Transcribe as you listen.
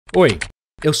Oi,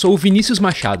 eu sou o Vinícius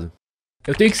Machado.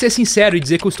 Eu tenho que ser sincero e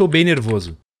dizer que eu estou bem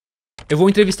nervoso. Eu vou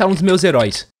entrevistar um dos meus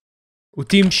heróis, o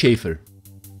Tim Schafer.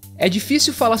 É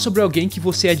difícil falar sobre alguém que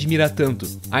você admira tanto,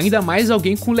 ainda mais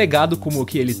alguém com um legado como o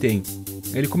que ele tem.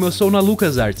 Ele começou na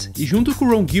LucasArts e junto com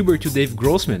o Ron Gilbert e o Dave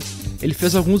Grossman, ele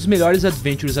fez alguns dos melhores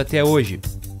adventures até hoje,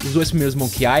 os dois primeiros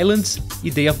Monkey Islands e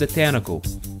Day of the Tentacle.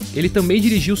 Ele também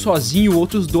dirigiu sozinho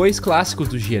outros dois clássicos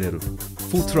do gênero,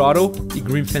 Full Throttle e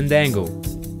Grim Fandango.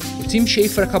 O Tim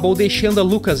Schafer acabou deixando a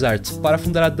LucasArts para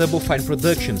fundar a Double Fine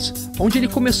Productions, onde ele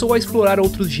começou a explorar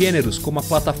outros gêneros como a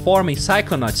plataforma em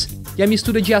Psychonauts e a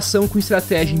mistura de ação com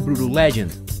estratégia em Brutal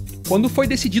Legend. Quando foi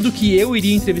decidido que eu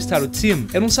iria entrevistar o Tim,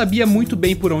 eu não sabia muito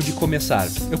bem por onde começar.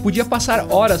 Eu podia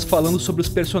passar horas falando sobre os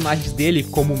personagens dele,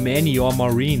 como Manny ou a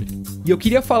Maureen, e eu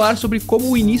queria falar sobre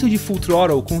como o início de Full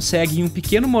Throttle consegue, em um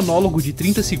pequeno monólogo de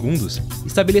 30 segundos,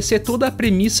 estabelecer toda a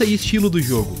premissa e estilo do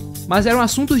jogo. Mas eram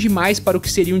assuntos demais para o que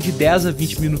seriam de 10 a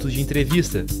 20 minutos de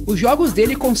entrevista. Os jogos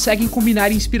dele conseguem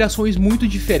combinar inspirações muito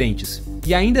diferentes,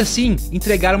 e ainda assim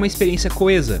entregar uma experiência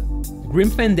coesa. Grim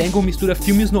Fandango mistura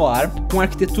filmes noir com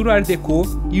arquitetura art deco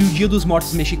e o Dia dos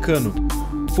Mortos mexicano.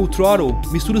 Full Throttle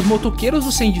mistura os motoqueiros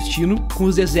do Sem Destino com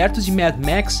os desertos de Mad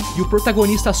Max e o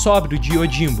protagonista sóbrio de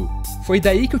Yojimbo. Foi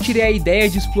daí que eu tirei a ideia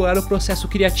de explorar o processo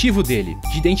criativo dele,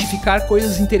 de identificar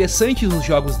coisas interessantes nos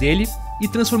jogos dele e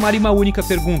transformar em uma única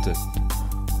pergunta: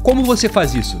 como você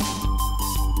faz isso?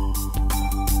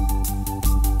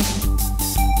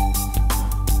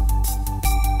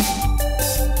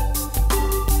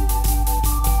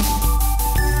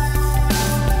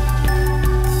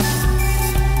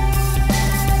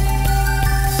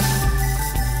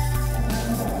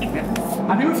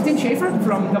 I'm here with Tim Schafer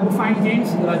from Double Fine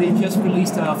Games. They just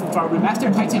released a Full Throttle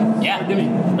Remastered. Hi, Tim. Yeah. How are you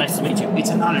doing? Nice to meet you. It's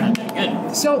an honor.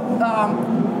 Good. So,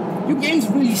 your games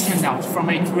really stand out from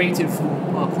a creative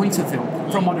point of view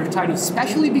from other titles,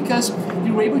 especially because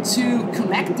you were able to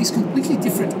connect these completely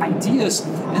different ideas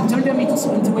and turn them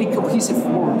into a cohesive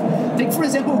world. Take, for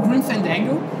example, Grim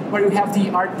Fandango, where you have the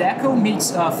Art Deco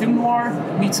meets film noir,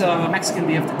 meets Mexican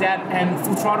Day of the Dead, and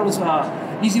Full Throttle's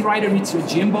Easy Rider meets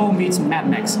Yojimbo meets Mad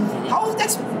Max. How is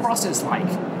that process like?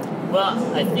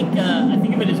 Well, I think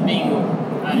of it as being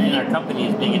in our company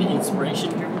as being an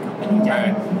inspiration-driven company.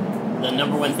 Where the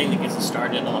number one thing that gets us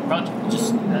started on a project is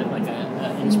just like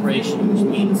an inspiration, which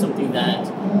means something that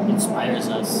inspires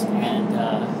us,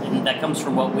 and that comes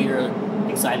from what we're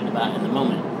excited about in the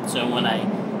moment. So when I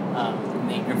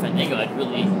made Grim Fandango, I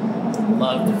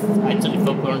studied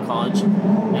folklore in college,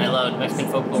 and I loved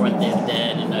Mexican folklore and Day of the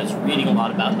Dead, and I was reading a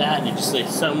lot about that, and it just like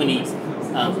so many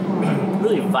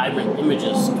really vibrant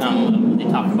images come. They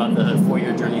talk about the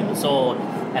 4-year journey of the soul,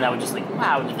 and I was just like,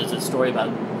 wow, there's a story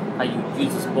about how you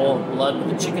use this bowl of blood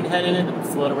with a chicken head in it that would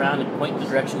float around and point the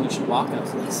direction you should walk. And I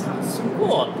was like, this sounds so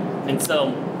cool. And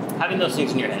so having those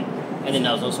things in your head, and then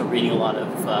I was also reading a lot of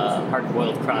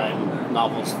hard-boiled crime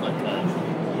novels like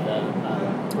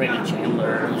Raymond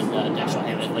Chandler and Dashiell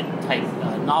Hammett type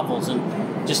novels, and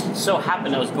just so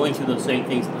happened I was going through those same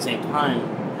things at the same time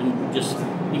and just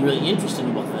being really interested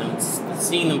in both of them and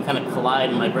seeing them kind of collide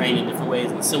in my brain in different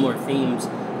ways and similar themes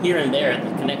here and there,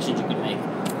 the connections you could make.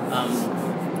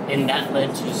 And that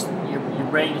led to just your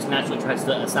brain just naturally tries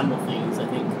to assemble things, I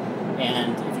think.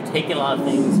 And if you take in a lot of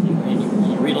things and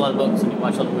you read a lot of books and you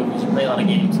watch a lot of movies, you play a lot of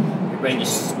games, your brain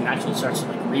just naturally starts to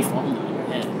reform them in your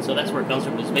head. So that's where it comes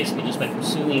from. It's basically just by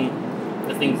pursuing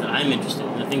the things that I'm interested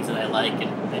in, the things that I like,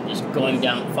 and just going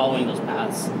down, following those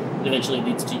paths, it eventually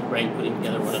leads to your brain putting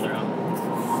together one of their own.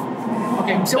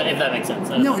 Okay, so if that makes sense.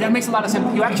 No, that makes a lot of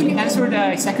sense. You actually answered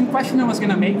a second question I was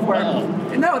going to make.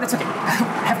 No, that's okay.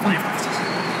 I have plenty of questions.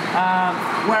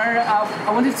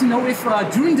 I wanted to know if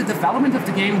during the development of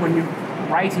the game, when you're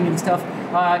writing and stuff,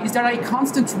 is there a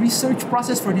constant research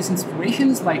process for these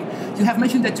inspirations? Like, you have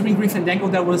mentioned that during Grim Fandango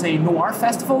there was a noir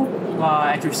festival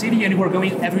at your city and you were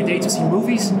going every day to see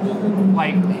movies.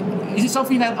 Like, is it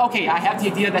something that, okay, I have the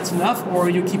idea, that's enough, or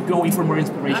you keep going for more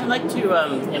inspiration? I like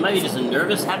to, it might be just a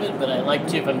nervous habit, but I like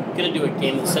to, if I'm going to do a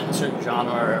game that's set in a certain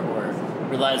genre or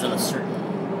relies on a certain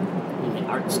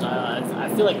art style, I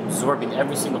feel like absorbing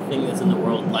every single thing that's in the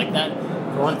world like that.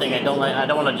 For one thing, I don't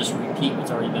want to just repeat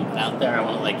what's already been put out there. I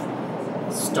want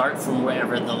to start from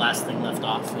wherever the last thing left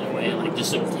off in a way,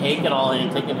 just take it all in,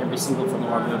 take in every single film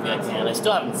noir movie I can. I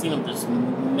still haven't seen them. There's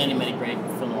many great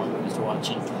film noir movies to watch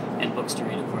and books to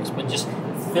read, of course, but just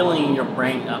filling your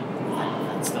brain up with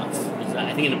that stuff is,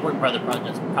 I think, an important part of the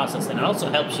process, and it also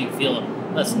helps you feel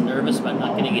less nervous about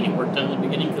not getting any work done in the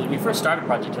beginning, because when you first start a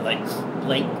project, you're like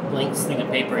blank slate of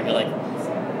paper, and you're like,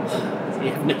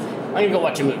 I'm going to go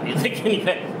watch a movie.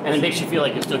 And it makes you feel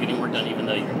like you're still getting work done even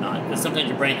though you're not. Because sometimes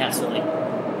your brain has to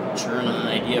churn on an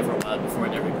idea for a while before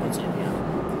it ever goes in.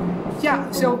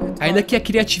 Ainda que a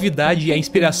criatividade e a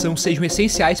inspiração sejam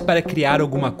essenciais para criar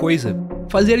alguma coisa,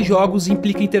 fazer jogos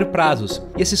implica em ter prazos,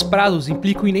 e esses prazos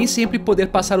implicam em nem sempre poder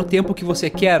passar o tempo que você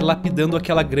quer lapidando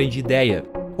aquela grande ideia.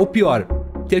 Ou pior,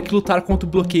 ter que lutar contra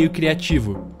o bloqueio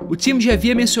criativo. O Tim já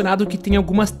havia mencionado que tem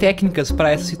algumas técnicas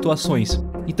para essas situações,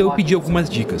 então eu pedi algumas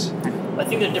dicas. I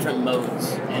think there are different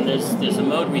modes, and there's a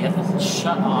mode where you have to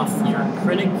shut off your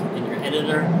critic and your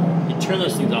editor. You turn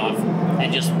those things off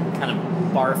and just kind of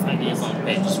barf ideas on the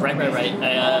page. Just write.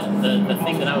 The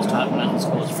thing that I was taught when I was in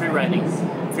school is free writing.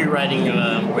 Free writing,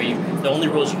 where the only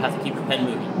rule is you have to keep your pen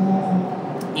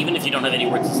moving. Even if you don't have any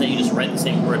words to say, you just write the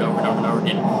same word over and over and over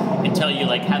again until you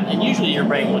and usually your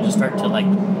brain will just start to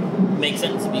make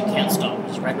sentences, but you can't stop.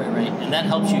 Just write. And that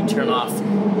helps you turn off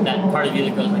that part of you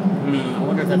that goes I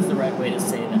wonder if that's the right way to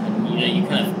say that. And, you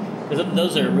kind of, because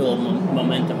those are real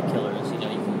momentum killers. You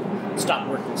can stop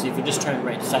working. So if you just try and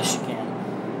write as fast as you can,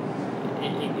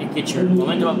 it gets your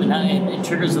momentum up, and it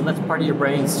triggers that's part of your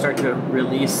brain start to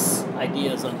release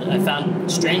ideas. I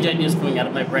found strange ideas coming out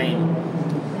of my brain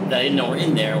that I didn't know were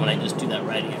in there when I just do that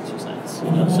writing exercise.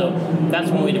 So that's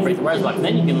one way to break the writer's block. And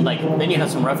then you can then you have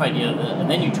some rough idea, and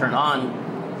then you turn on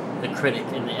the critic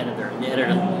and the editor. And the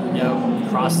editor,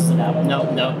 crosses it out.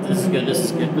 No, this is good.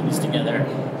 Put these together,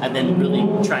 and then really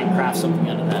try and craft something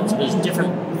out of that. So there's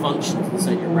different functions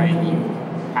inside your brain that you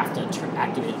have to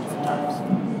activate at different times.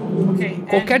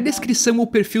 Qualquer descrição ou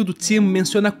perfil do Tim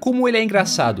menciona como ele é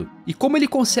engraçado, e como ele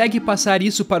consegue passar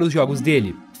isso para os jogos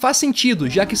dele. Faz sentido,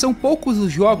 já que são poucos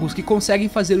os jogos que conseguem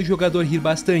fazer o jogador rir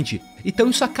bastante, então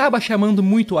isso acaba chamando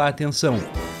muito a atenção.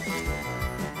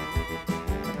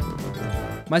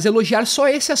 Mas elogiar só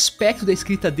esse aspecto da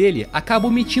escrita dele acaba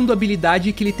omitindo a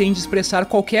habilidade que ele tem de expressar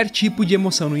qualquer tipo de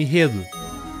emoção no enredo.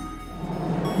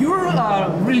 You're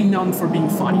really known for being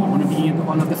funny. You want to be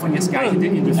one of the funniest guys in the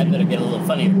industry. I better get a little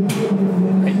funnier.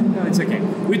 Okay. No, it's okay.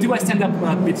 We do a stand-up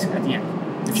bit at the end,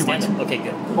 if you want. Okay,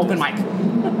 good. Open mic.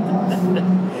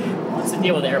 What's the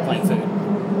deal with airplane food?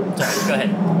 Sorry, go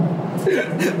ahead.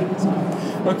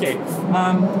 Okay.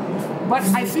 But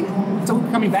I think, so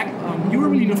coming back, you were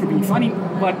really known for being funny,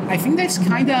 but I think that's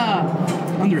kind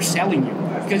of underselling you,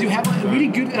 because you have a really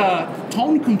good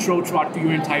tone control throughout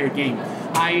your entire game.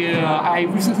 I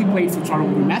recently played for Throttle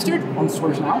Remastered on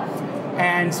stores now,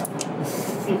 and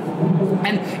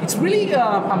it's really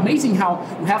amazing how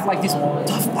you have this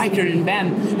tough biker in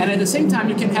band, and at the same time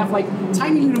you can have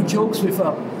tiny little jokes with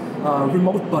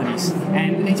remote buddies,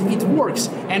 and it works.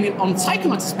 And on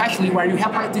Psychonauts especially, where you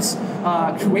have this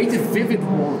creative, vivid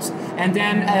worlds, and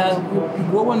then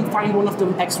you go and find one of the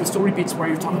extra story bits where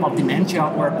you talk about dementia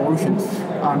or abortion.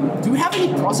 Do you have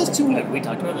any process to? We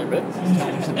talked about that, right?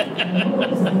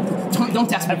 don't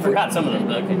test me. I forgot some of those,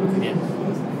 but okay.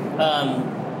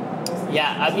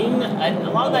 Yeah. I mean, a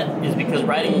lot of that is because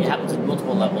writing happens at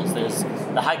multiple levels. There's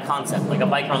the high concept, like a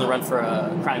biker on the run for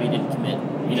a crime he didn't commit.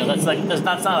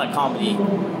 That's not a comedy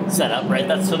setup, right?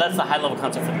 That's the high level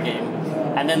concept for the game.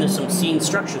 And then there's some scene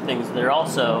structure things that are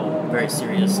also very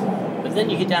serious. But then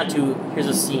you get down to here's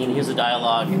a scene, here's a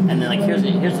dialogue, and then here's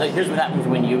what happens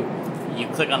when you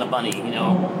click on a bunny,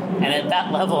 And at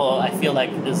that level, I feel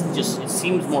like it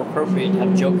seems more appropriate to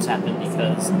have jokes happen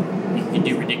because you can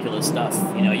do ridiculous stuff.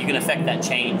 You can affect that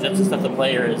change. That's the stuff the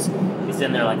player is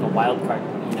in there like a wild card,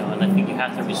 And I think you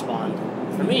have to respond.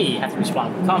 For me, you have to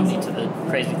respond with comedy to the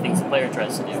crazy things the player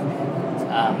tries to do.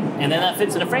 And then that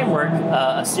fits in a framework,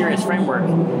 a serious framework.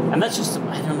 And that's just,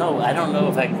 I don't know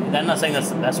if I'm not saying that's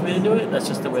the best way to do it. That's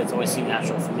just the way it's always seemed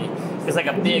natural for me. It's like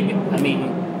I'm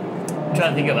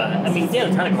trying to think of Day of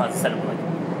the Tentacle has a setup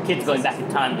kids going back in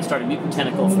time to start a mutant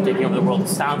tentacle from taking over the world. It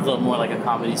sounds a little more like a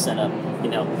comedy setup,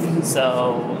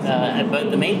 So,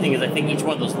 but the main thing is I think each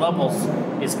one of those levels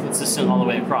is consistent all the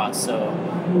way across. So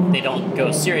they don't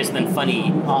go serious and then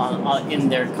funny in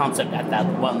their concept at that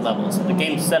one level. So the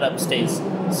game setup stays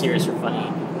serious or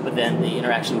funny, but then the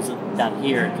interactions down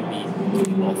here can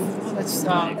be both.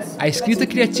 A escrita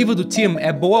criativa do Tim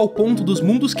é boa ao ponto dos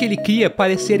mundos que ele cria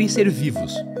parecerem ser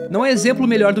vivos. Não é exemplo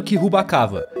melhor do que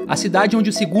Rubacava, a cidade onde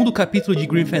o segundo capítulo de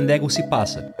Grim Fandango se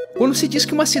passa. Quando se diz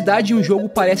que uma cidade em um jogo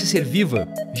parece ser viva,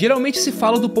 geralmente se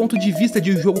fala do ponto de vista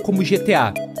de um jogo como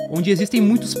GTA, onde existem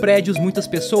muitos prédios, muitas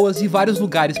pessoas e vários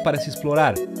lugares para se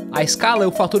explorar. A escala é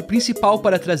o fator principal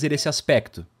para trazer esse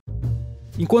aspecto.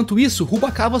 Enquanto isso,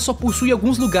 Rubacava só possui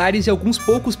alguns lugares e alguns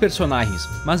poucos personagens,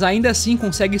 mas ainda assim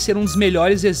consegue ser um dos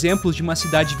melhores exemplos de uma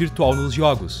cidade virtual nos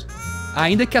jogos.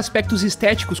 Ainda que aspectos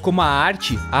estéticos como a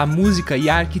arte, a música e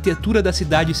a arquitetura da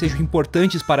cidade sejam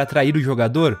importantes para atrair o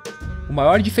jogador, o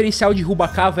maior diferencial de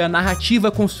Rubacava é a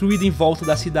narrativa construída em volta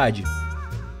da cidade.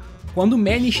 Quando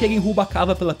Manny chega em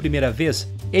Rubacava pela primeira vez,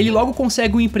 ele logo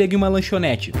consegue um emprego em uma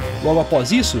lanchonete. Logo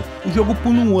após isso, o jogo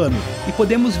pula um ano, e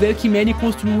podemos ver que Manny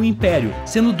construiu um império,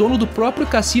 sendo dono do próprio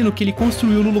cassino que ele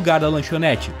construiu no lugar da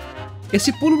lanchonete.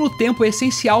 Esse pulo no tempo é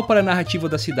essencial para a narrativa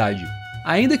da cidade.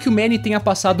 Ainda que o Manny tenha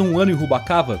passado um ano em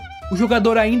Rubacava, o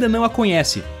jogador ainda não a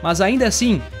conhece, mas ainda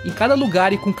assim, em cada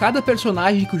lugar e com cada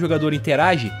personagem que o jogador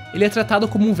interage, ele é tratado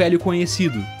como um velho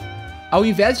conhecido. Ao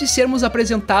invés de sermos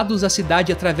apresentados à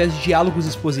cidade através de diálogos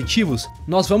expositivos,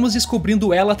 nós vamos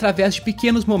descobrindo ela através de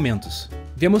pequenos momentos.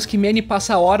 Vemos que Manny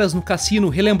passa horas no cassino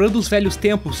relembrando os velhos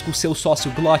tempos com seu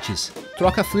sócio Glottis,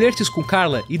 troca flertes com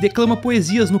Carla e declama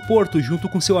poesias no porto junto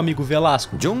com seu amigo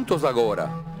Velasco. Juntos agora.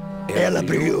 Ela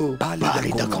brilhou,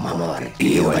 pálida como a morte.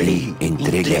 E eu ali,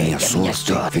 entregue a minha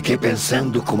sorte. Fiquei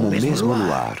pensando como o mesmo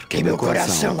luar, que meu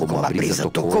coração, como a brisa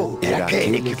tocou, era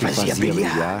aquele que fazia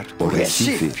brilhar o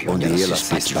Recife, onde ela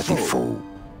se espatifou.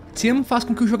 Tim faz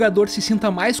com que o jogador se sinta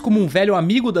mais como um velho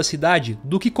amigo da cidade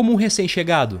do que como um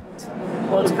recém-chegado.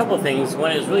 Well, it's a couple of things.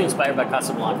 One is really inspired by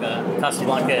Casablanca.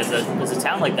 Casablanca is a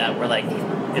town like that where like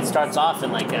it starts off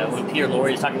and like when Peter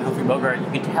Lorre is talking to Humphrey Bogart,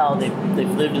 you can tell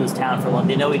they've lived in this town for a long.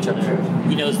 They know each other.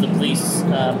 He knows the police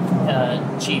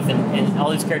chief and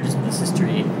all these characters with this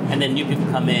history, and then new people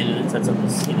come in and it sets up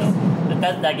this, you know,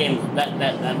 that game,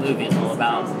 that movie is all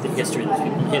about the history of these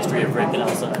people, the history of Rick and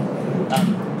Elsa.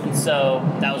 And so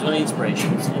that was one of the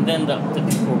inspirations. And then the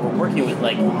people we're working with,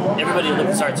 like everybody at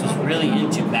LucasArts was really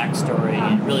into backstory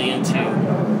and really into,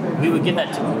 we would get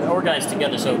that organized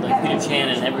together. So like Peter Chan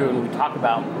and everyone would talk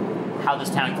about how this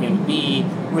town came to be,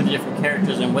 who are the different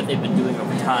characters and what they've been doing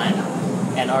over time.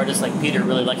 And artists like Peter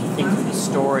really like to think through the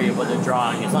story of what they're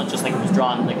drawing. It's not just like it was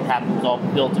drawn, like it happened, it was all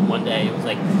built in one day. It was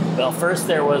like, well, first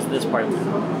there was this part of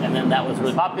town, and then that was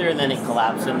really popular, and then it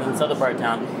collapsed, and then this other part of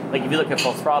town. Like if you look at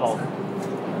Full Throttle,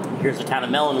 here's the town of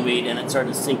Melonweed, and it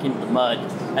started to sink into the mud,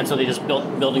 and so they just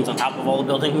built buildings on top of all the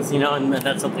buildings, you know, and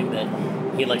that's something that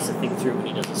he likes to think through when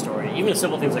he does the story. Even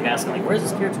simple things like asking, like, where's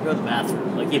this character go to the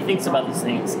bathroom? Like, he thinks about these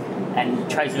things and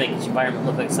tries to make his environment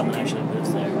look like someone actually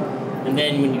lives there. And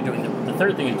then when you're doing the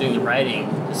third thing is doing the writing,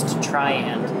 is to try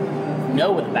and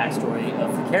know what the backstory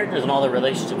of the characters and all their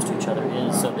relationships to each other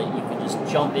is, so that you can just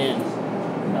jump in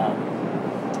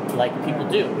like people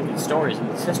do with these stories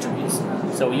and these histories.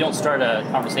 So you don't start a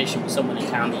conversation with someone in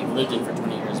town that you've lived in for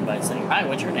 20 years by saying, hi,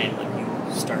 what's your name? Like,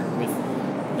 you start with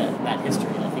that history.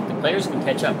 And I think the players can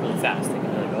catch up really fast. They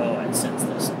can be like, oh, I sense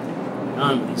there's something going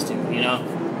on with these two, you know?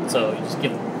 So you just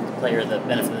give the player the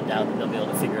benefit of the doubt that they'll be able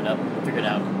to figure it out.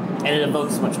 And it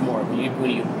evokes much more. When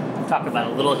you talk about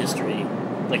a little history,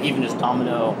 like even just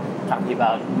Domino talking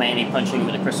about Manny punching him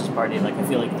at a Christmas party, like I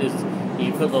feel like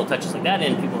you put little touches like that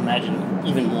in, people imagine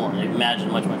even more. They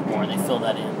imagine much, much more, and they fill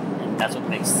that in. And that's what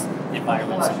makes the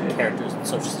environments and characters and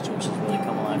social situations really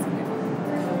come alive for people.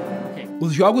 Okay.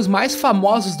 Os jogos mais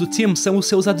famosos do Tim são os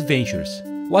seus adventures.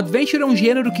 O adventure é um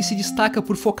gênero que se destaca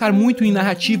por focar muito em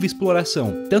narrativa e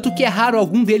exploração, tanto que é raro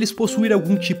algum deles possuir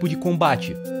algum tipo de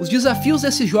combate. Os desafios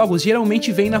desses jogos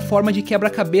geralmente vêm na forma de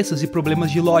quebra-cabeças e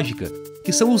problemas de lógica,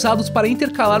 que são usados para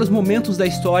intercalar os momentos da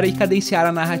história e cadenciar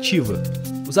a narrativa.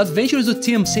 Os adventures do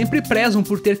Tim sempre prezam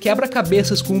por ter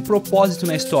quebra-cabeças com um propósito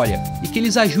na história, e que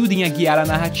eles ajudem a guiar a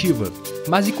narrativa.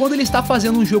 Mas e quando ele está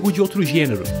fazendo um jogo de outro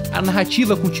gênero? A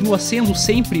narrativa continua sendo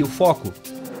sempre o foco?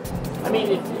 I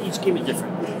mean, each game is different.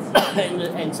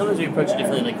 and sometimes we approach it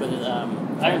differently, like with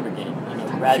Iron Brigade. You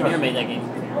know, Brad Muir made that game,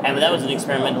 and that was an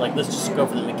experiment. Like, let's just go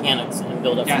for the mechanics and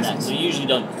build up from that. So you usually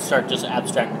don't start just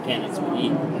abstract mechanics. But he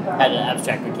had an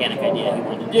abstract mechanic idea he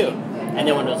wanted to do, and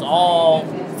then when it was all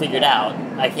figured out,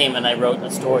 I came and I wrote a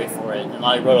story for it, and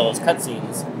I wrote all those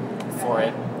cutscenes for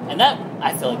it, and that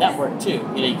I feel like that worked too.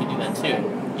 You know, you could do that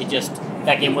too. It just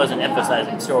that game wasn't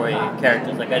emphasizing story and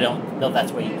characters. Like, I don't know if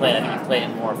that's where you play it. I think you play it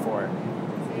more for,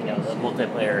 you know, the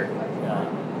multiplayer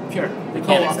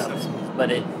mechanics of it.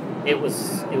 But it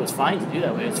was fine to do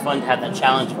that way. It was fun to have that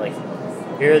challenge of like,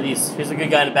 here's a good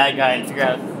guy and a bad guy, and figure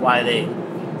out why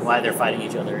they're fighting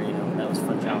each other. You know, that was a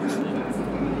fun challenge to do.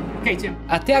 Okay, Tim.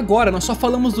 Até agora nós só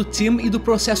falamos do Tim e do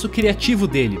processo criativo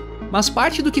dele, mas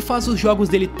parte do que faz os jogos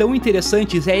dele tão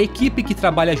interessantes é a equipe que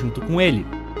trabalha junto com ele.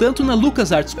 Tanto na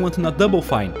LucasArts quanto na Double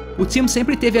Fine, o Tim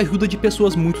sempre teve a ajuda de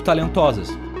pessoas muito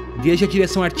talentosas. Desde a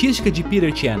direção artística de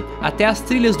Peter Chan, até as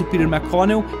trilhas do Peter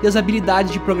McConnell e as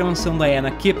habilidades de programação da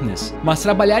Anna Kipnis. Mas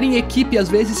trabalhar em equipe às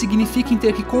vezes significa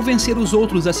ter que convencer os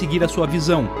outros a seguir a sua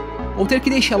visão, ou ter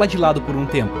que deixá-la de lado por um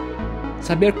tempo.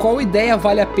 Saber qual ideia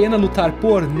vale a pena lutar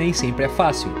por nem sempre é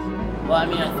fácil. Well, I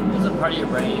mean, I think there's a part of your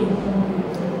brain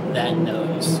that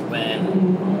knows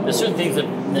when there's certain things that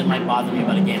might bother me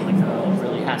about a game, like, oh,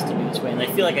 really, it has to be this way. And I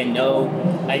feel like I know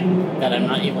that I'm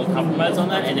not able to compromise on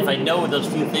that. And if I know those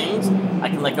few things, I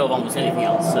can let go of almost anything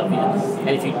else. So, and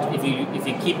if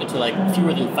you keep it to like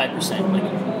fewer than 5%,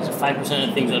 like so 5%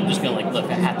 of things I'm just gonna like, look,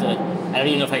 I don't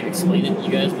even know if I can explain it to you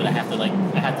guys, but I have to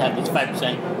have this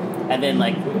 5%, and then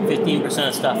like 15%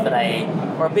 of stuff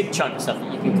or a big chunk of stuff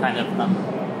that you can kind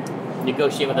of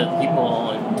negotiate with other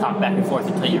people and talk back and forth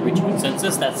until you reach a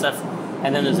consensus. That stuff.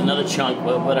 And then there's another chunk,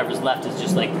 whatever's left is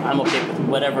just like, I'm okay with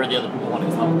whatever the other people want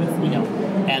to come up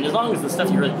with, And as long as the stuff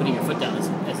you're really putting your foot down is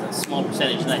a small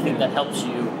percentage, and I think that helps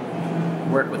you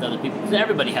work with other people. Because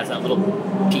everybody has that little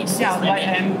piece. Yeah,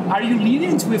 and are you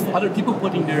lenient with other people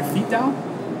putting their feet down?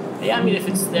 Yeah, I mean, if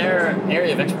it's their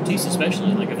area of expertise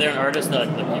especially, like if they're an artist, they're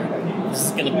like, look, this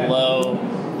is going to blow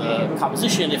the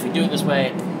composition if we do it this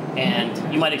way.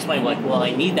 And you might explain, like, well,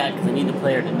 I need that because I need the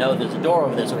player to know there's a door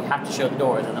over there, so we have to show the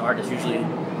door. And then the artist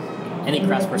any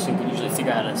craftsperson can usually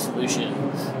figure out a solution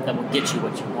that will get you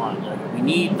what you want. Like, we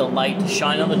need the light to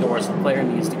shine on the door, so the player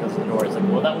needs to go through the door. It's like,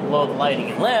 well, that will blow the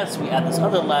lighting unless we add this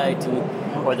other light,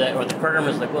 or the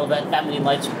programmer's like, well, that many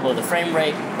lights will blow the frame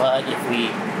rate, but if we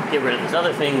get rid of this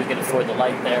other thing, we can afford the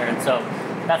light there. And so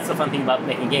that's the fun thing about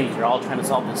making games. You're all trying to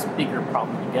solve this bigger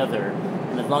problem together,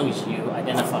 and as long as you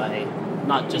identify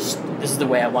not just, this is the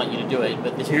way I want you to do it,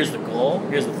 but here's the goal,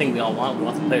 here's the thing we all want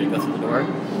the player to go through the door,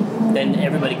 then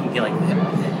everybody can get like,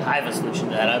 I have a solution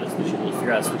to that, I have a solution, and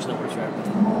figure out a solution that works for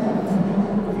everybody.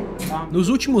 Nos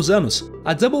últimos anos,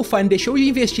 a Double Fine deixou de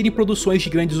investir em produções de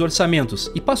grandes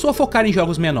orçamentos e passou a focar em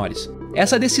jogos menores.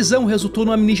 Essa decisão resultou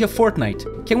no Amnesia Fortnite,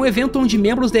 que é um evento onde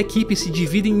membros da equipe se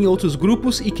dividem em outros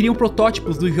grupos e criam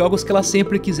protótipos dos jogos que elas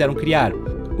sempre quiseram criar.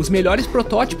 Os melhores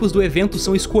protótipos do evento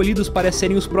são escolhidos para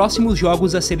serem os próximos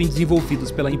jogos a serem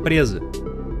desenvolvidos pela empresa.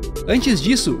 Antes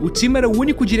disso, o Tim era o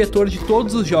único diretor de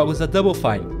todos os jogos da Double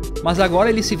Fine, mas agora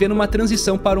ele se vê numa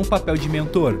transição para um papel de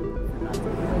mentor.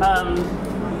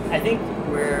 I think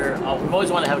we've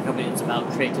always wanted to have a company that's about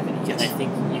creativity, and I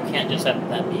think you can't just have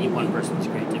that be one person's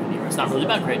creativity, or it's not really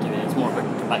about creativity, it's more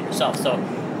about yourself. So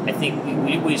I think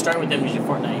we started with Amnesia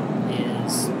Fortnite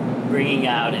is bringing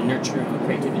out and nurturing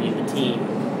creativity in the team.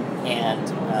 And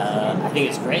I think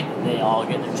it's great that they all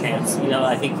get their chance.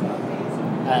 I think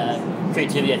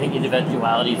creativity, I think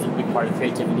individuality is a big part of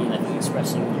creativity, and I think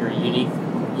expressing your unique,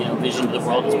 vision to the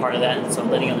world is part of that. And so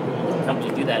letting other people in the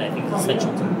company do that, I think, is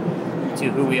essential to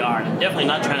who we are. And I'm definitely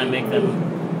not trying to make them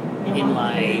in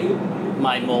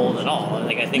my mold at all.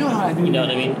 Like I think, you know what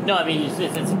I mean? No, I mean it's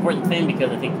an important thing because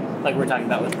I think, like we're talking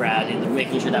about with Brad, and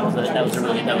making sure that was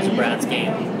Brad's game.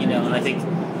 And I think.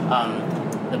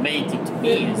 The main thing to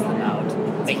me is about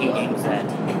making games that,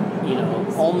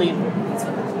 only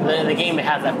the game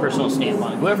has that personal stamp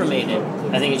on it. Whoever made it,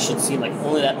 I think it should seem like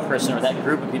only that person or that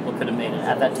group of people could have made it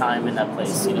at that time in that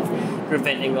place. Group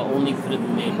Fandango only could have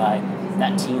been made by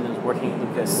that team that was working with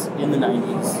Lucas in the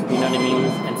 90s, you know what I mean?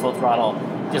 And Full Throttle,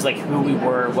 just like who we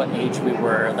were, what age we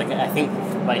were. Like I think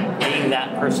by being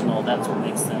that personal, that's what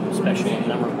makes them special and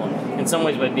memorable. In some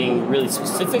ways, by being really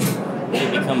specific,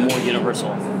 they become more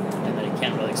universal.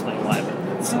 Can't really explain why, but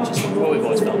it's just what we've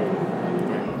always felt.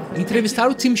 Entrevistar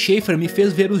o Tim Schafer me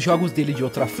fez ver os jogos dele de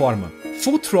outra forma.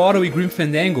 Full Throttle e Grim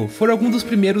Fandango foram alguns dos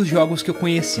primeiros jogos que eu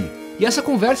conheci. E essa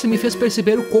conversa me fez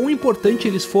perceber o quão importante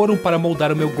eles foram para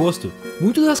moldar o meu gosto.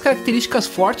 Muitas das características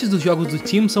fortes dos jogos do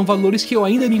Tim são valores que eu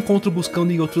ainda me encontro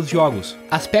buscando em outros jogos.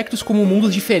 Aspectos como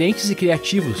mundos diferentes e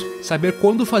criativos, saber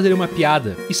quando fazer uma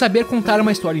piada e saber contar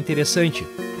uma história interessante.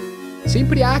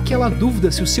 Sempre há aquela dúvida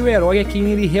se o seu herói é quem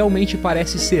ele realmente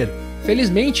parece ser.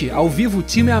 Felizmente, ao vivo o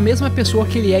Tim é a mesma pessoa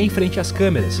que ele é em frente às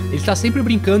câmeras. Ele está sempre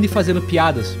brincando e fazendo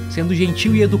piadas, sendo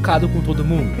gentil e educado com todo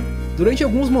mundo. Durante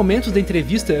alguns momentos da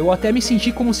entrevista, eu até me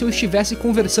senti como se eu estivesse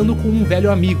conversando com um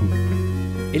velho amigo.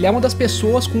 Ele é uma das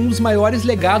pessoas com um dos maiores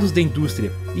legados da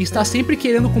indústria, e está sempre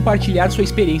querendo compartilhar sua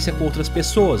experiência com outras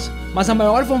pessoas. Mas a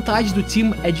maior vontade do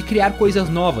Tim é de criar coisas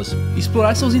novas,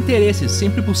 explorar seus interesses,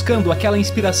 sempre buscando aquela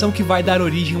inspiração que vai dar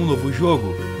origem a um novo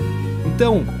jogo.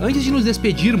 Então, antes de nos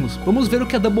despedirmos, vamos ver o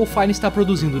que a Double Fine está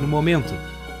produzindo no momento.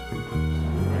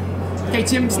 Okay,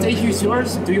 Tim, stage is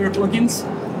yours. Do your plugins.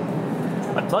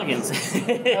 My plugins?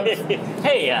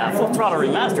 Hey, Full Throttle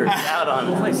Remastered is out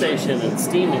on PlayStation and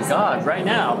Steam and GOG right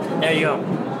now. There you go.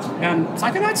 And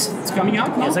Psychonauts, it's coming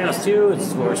out now? Yeah, Psychonauts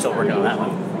 2, we're still working on that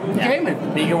one. Yeah. Okay, man.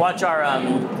 But you can watch our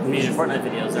Amnesia Fortnite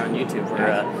videos on YouTube.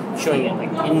 We're showing it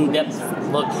like in-depth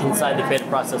look inside the creative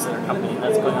process of our company.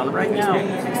 That's going on right now.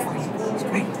 That's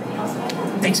great.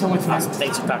 Thanks so much. Awesome.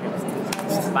 Thanks for talking.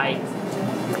 Bye.